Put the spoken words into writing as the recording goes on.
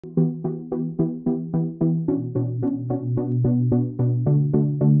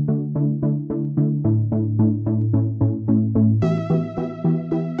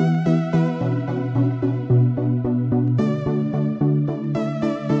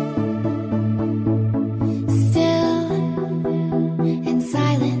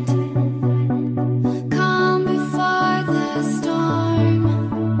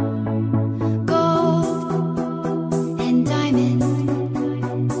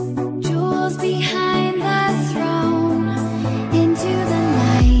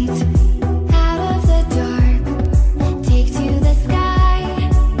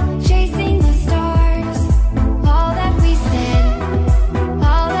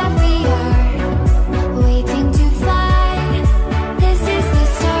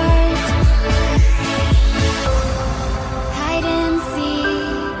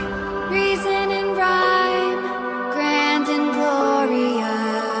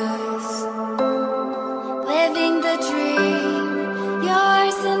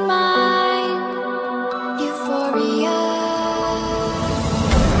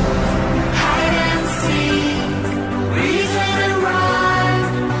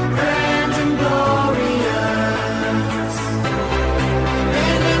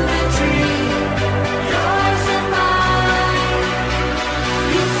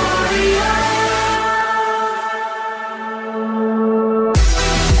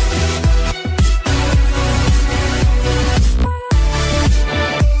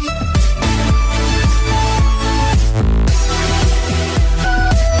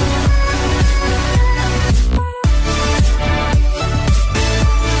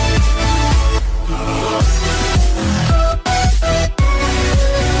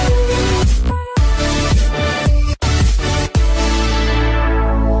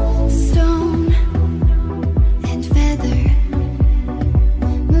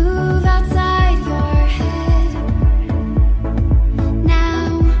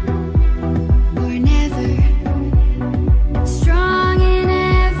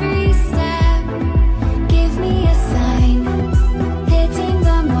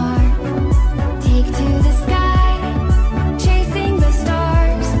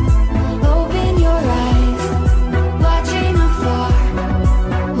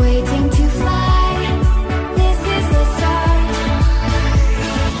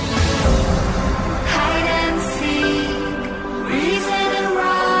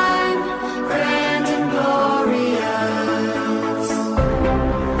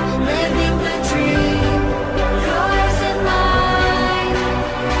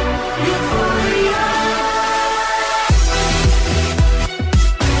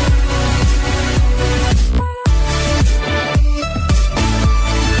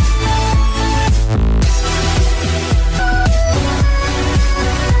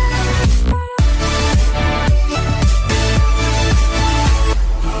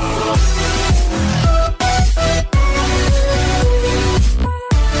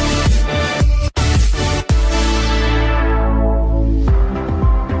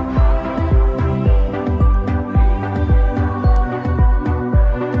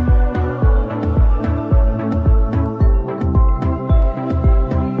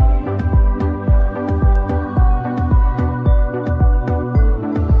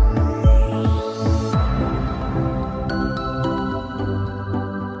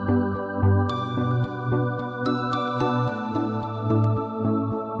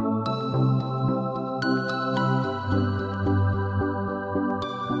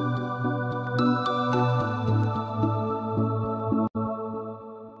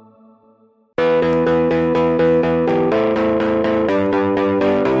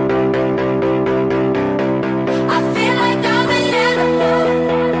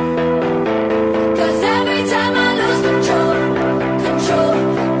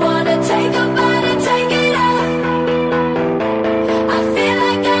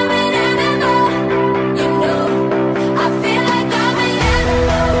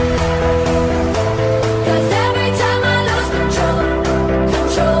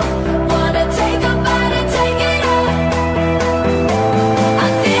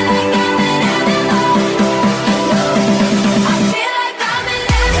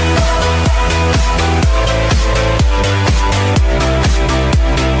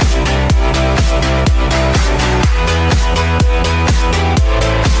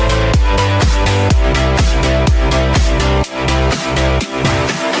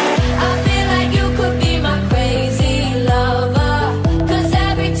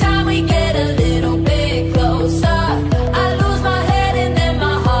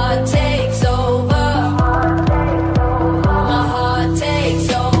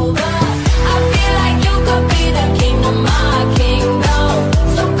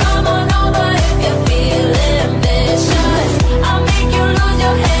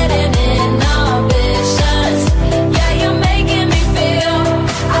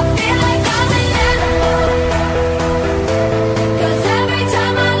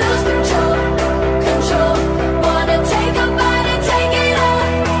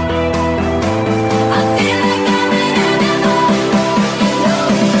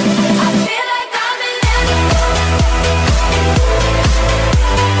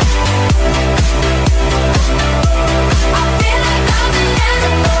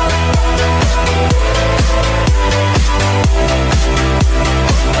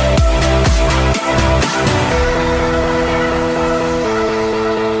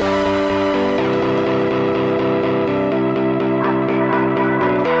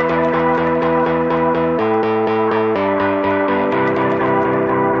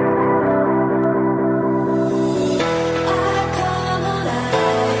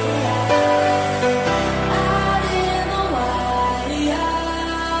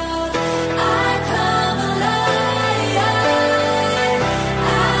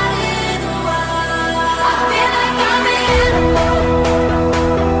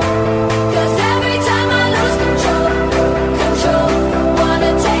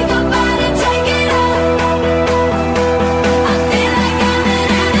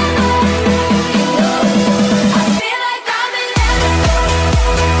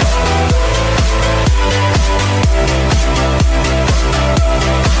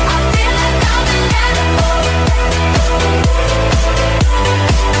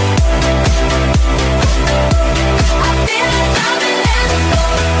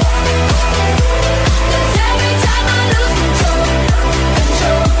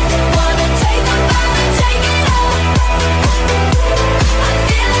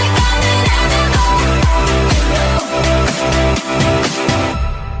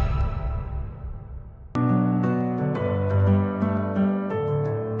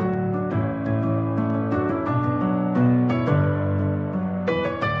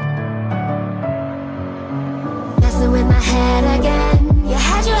my head again. You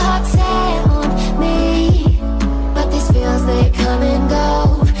had your heart set on me, but these feels, they come and go,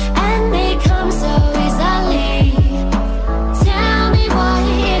 and they come so easily. Tell me what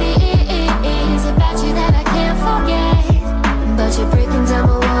it is about you that I can't forget, but you're breaking down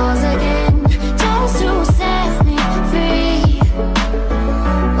my walls again, just to set me free.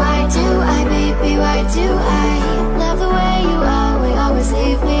 Why do I, baby, why do I love the way you always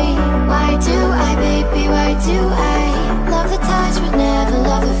leave me? Why do I, baby, why do I love the touch but never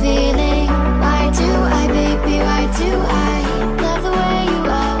love the feeling? Why do I, baby, why do I love the way you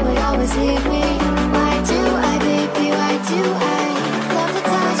always leave me? Why do I, baby, why do I love the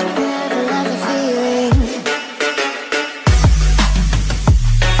touch but never love the feeling?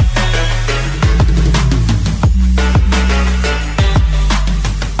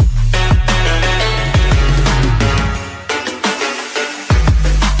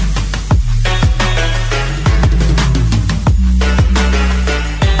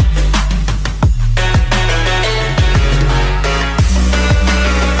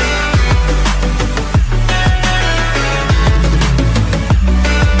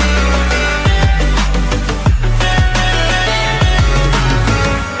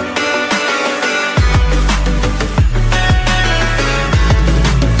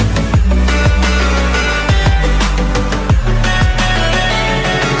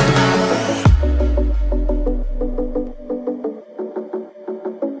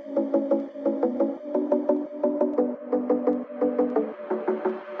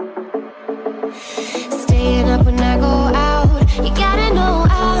 Staying up when I go out, you gotta know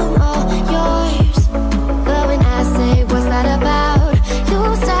I'm all yours. But when I say what's that about, you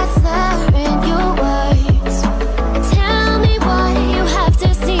start slurring your words. Tell me why you have to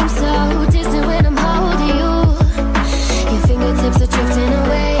seem so distant when I'm holding you. Your fingertips are drifting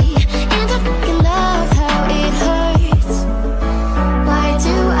away, and I fucking love how it hurts. Why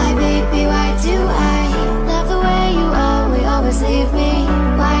do I, baby, why do I love the way you always leave me?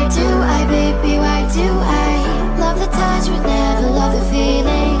 Why do I, baby, why do I love the touch but never love the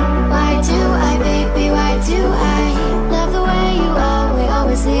feeling? Why do I, baby, why do I love the way you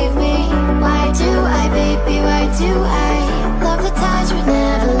always leave me? Why do I, baby, why do I love the touch but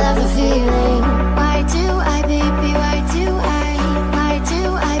never love the feeling? Why do I, baby, why do I? Why do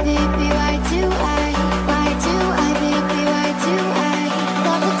I, baby, why do I? Why do I, baby, why do I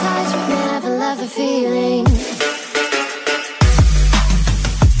love the touch but never love the feeling?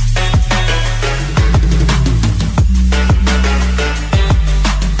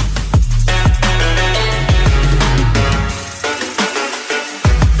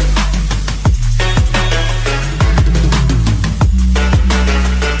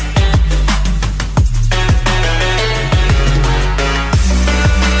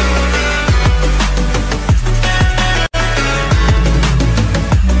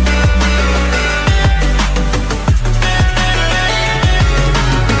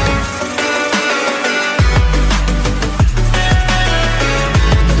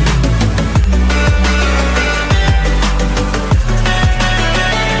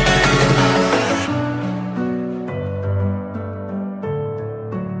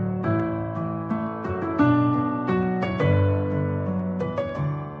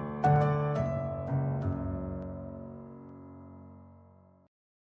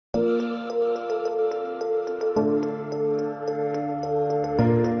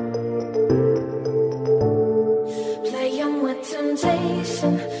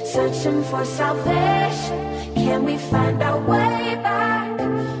 Searching for salvation, can we find our way back,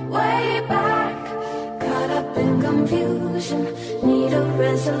 way back? Caught up in confusion, need a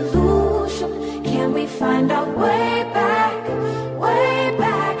resolution. Can we find our way back, way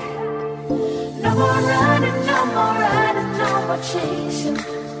back? No more running, no more running, no more chasing.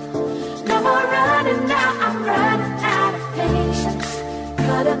 No more running now, I'm running out of patience.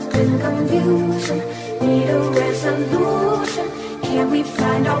 Caught up in confusion, need a resolution. Can we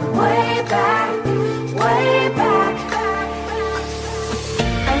find our way back, way back?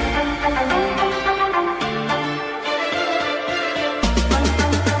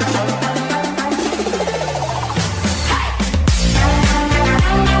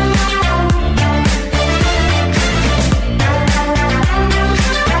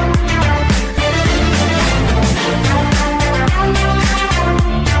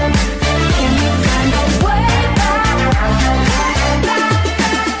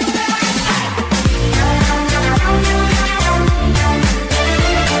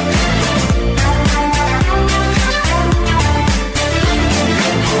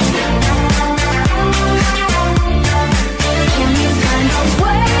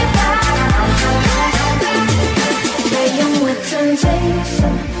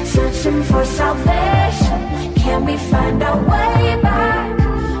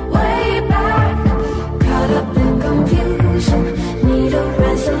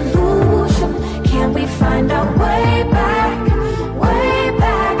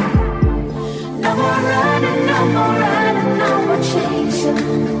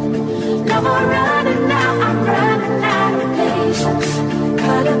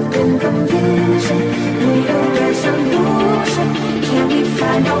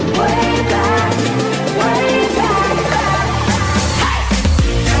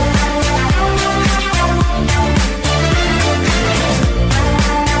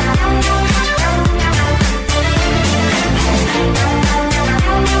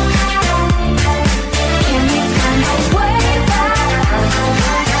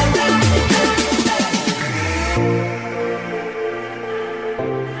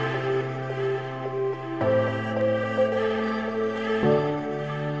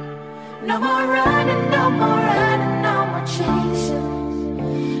 No more running, no more running, no more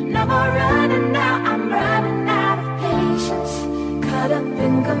chasing. No more running now, I'm running out of patience. Caught up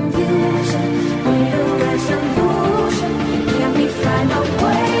in confusion, need a resolution. Can we find a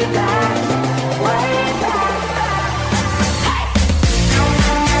way back, way back?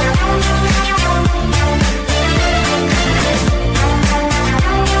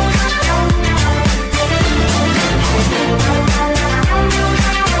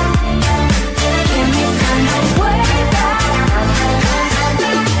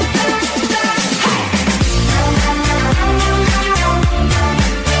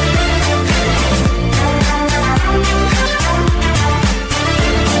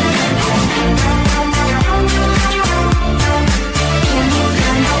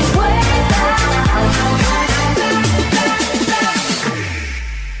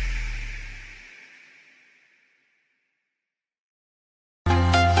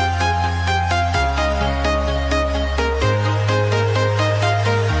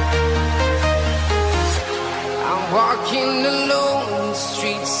 Walking alone, the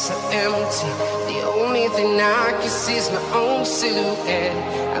streets are empty. The only thing I can see is my own silhouette.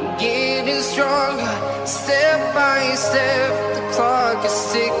 I'm getting stronger, step by step. The clock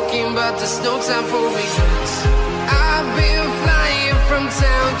is ticking, but there's no time for regrets. I've been flying from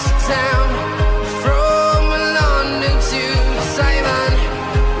town to town, from London to Taiwan.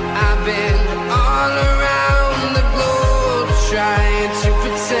 I've been all around the globe, trying to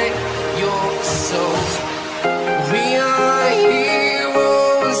protect your soul. We are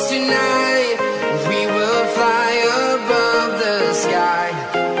heroes tonight. We will fly above the sky.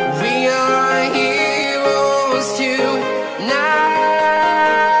 We are heroes tonight.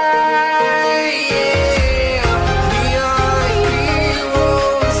 Yeah. We are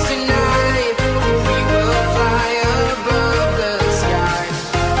heroes tonight. We will fly above the sky.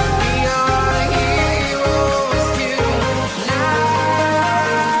 We are heroes tonight.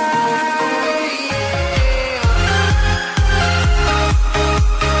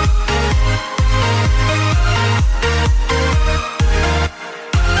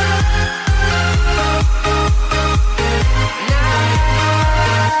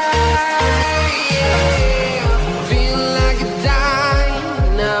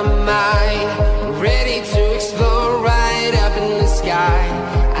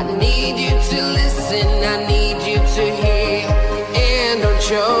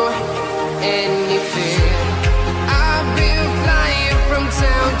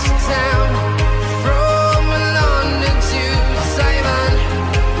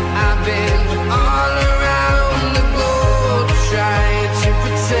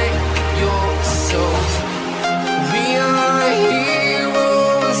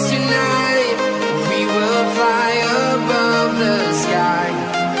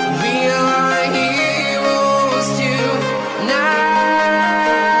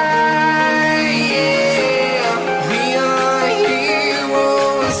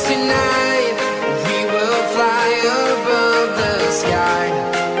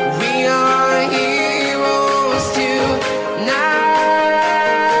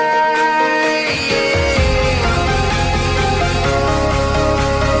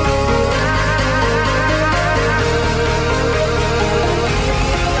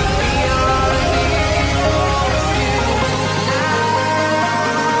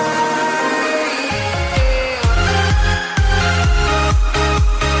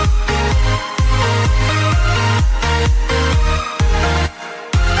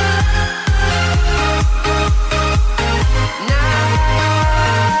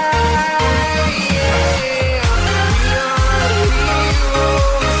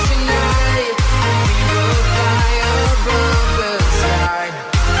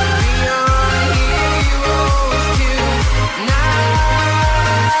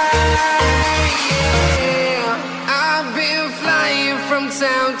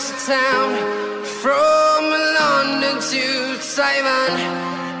 From London to Taiwan,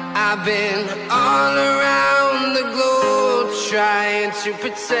 I've been all around the globe trying to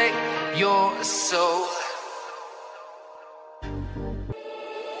protect your soul.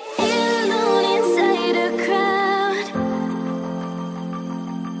 Alone inside a crowd,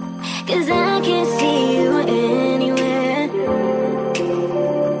 'cause I can't see you anywhere.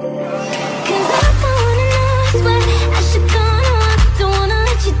 'Cause I don't wanna know where I should go, no, I don't wanna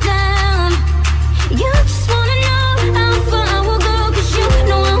let you down. You just wanna know how far I will go, 'cause you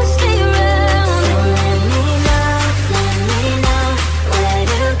know I will stay around. So let me know where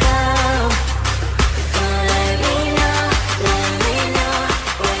to go.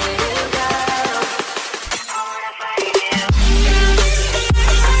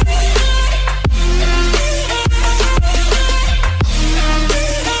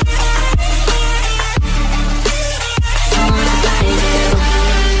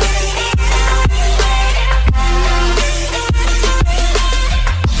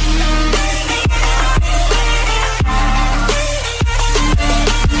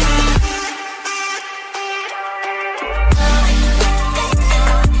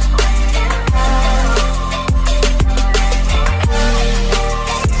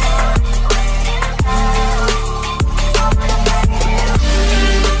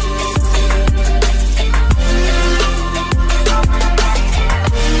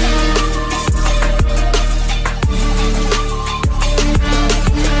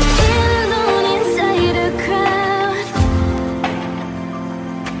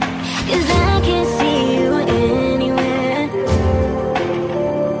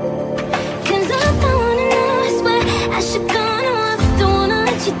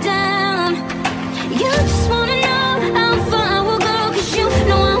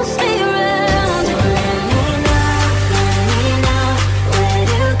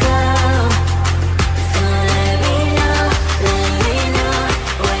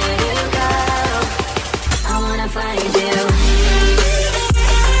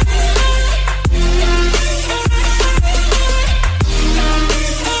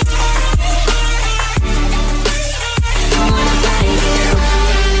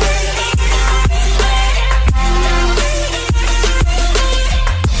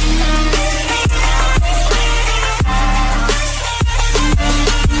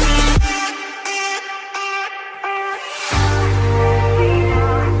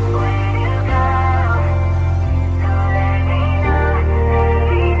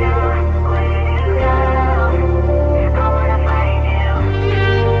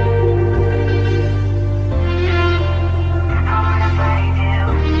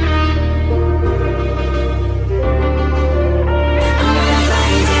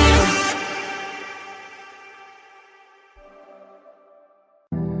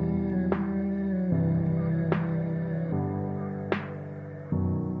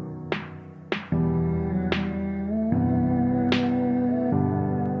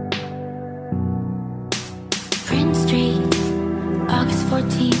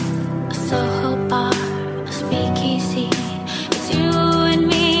 17th, a Soho bar, a speakeasy. It's you and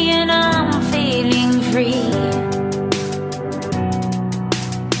me and I'm feeling free.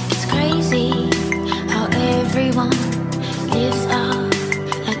 It's crazy how everyone lives out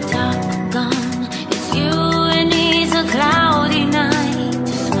like Top Gun. It's you and it's a cloudy night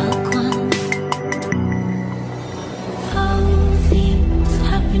to smoke one. How things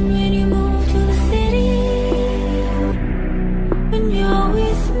happen when you move to the city. When you're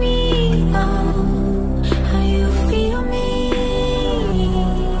with me, oh, how you feel me.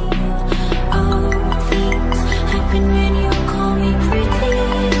 All things happen when you call me pretty.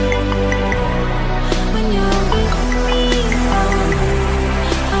 When you're with me, oh,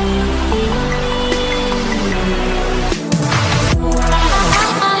 how you feel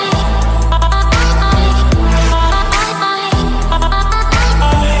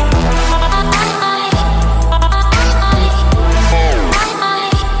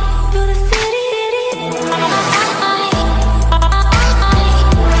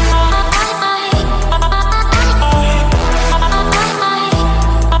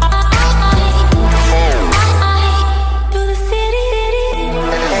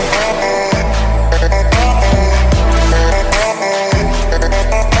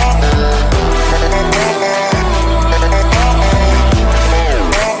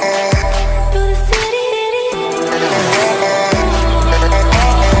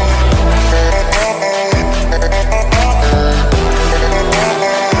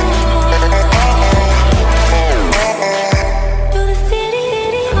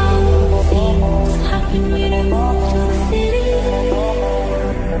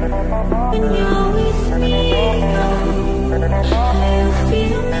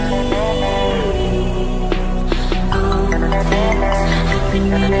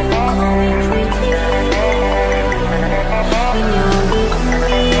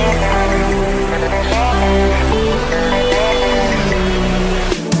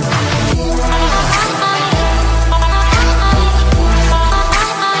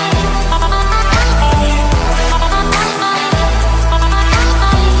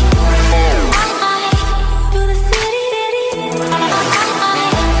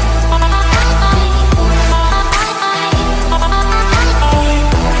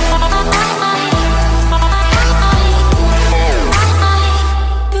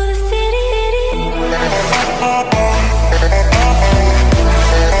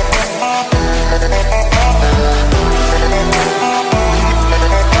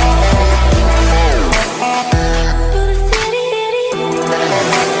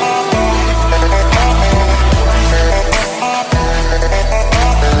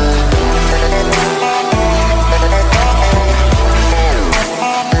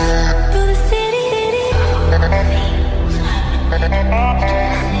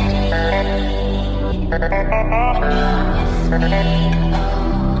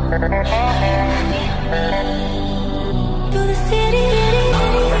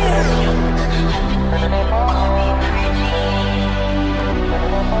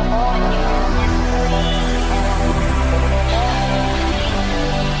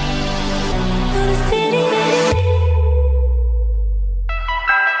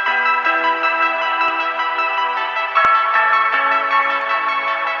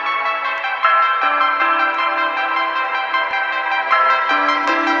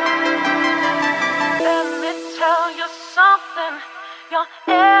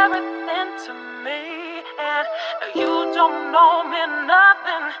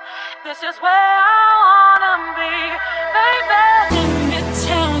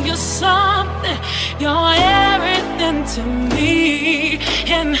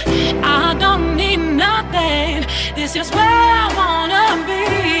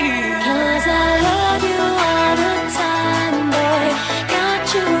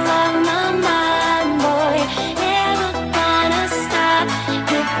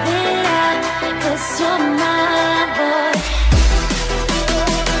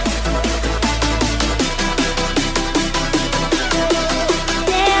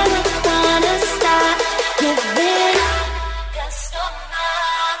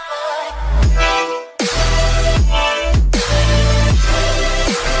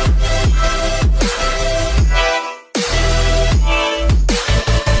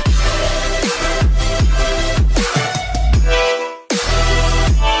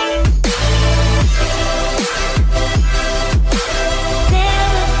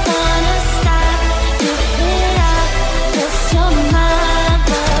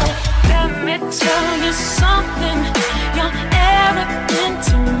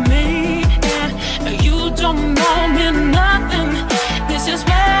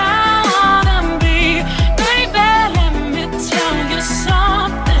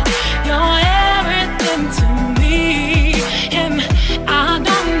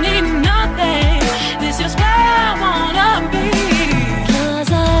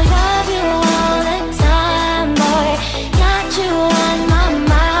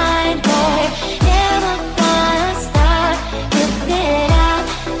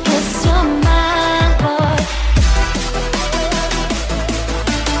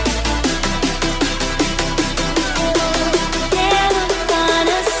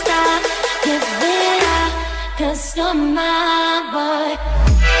mind.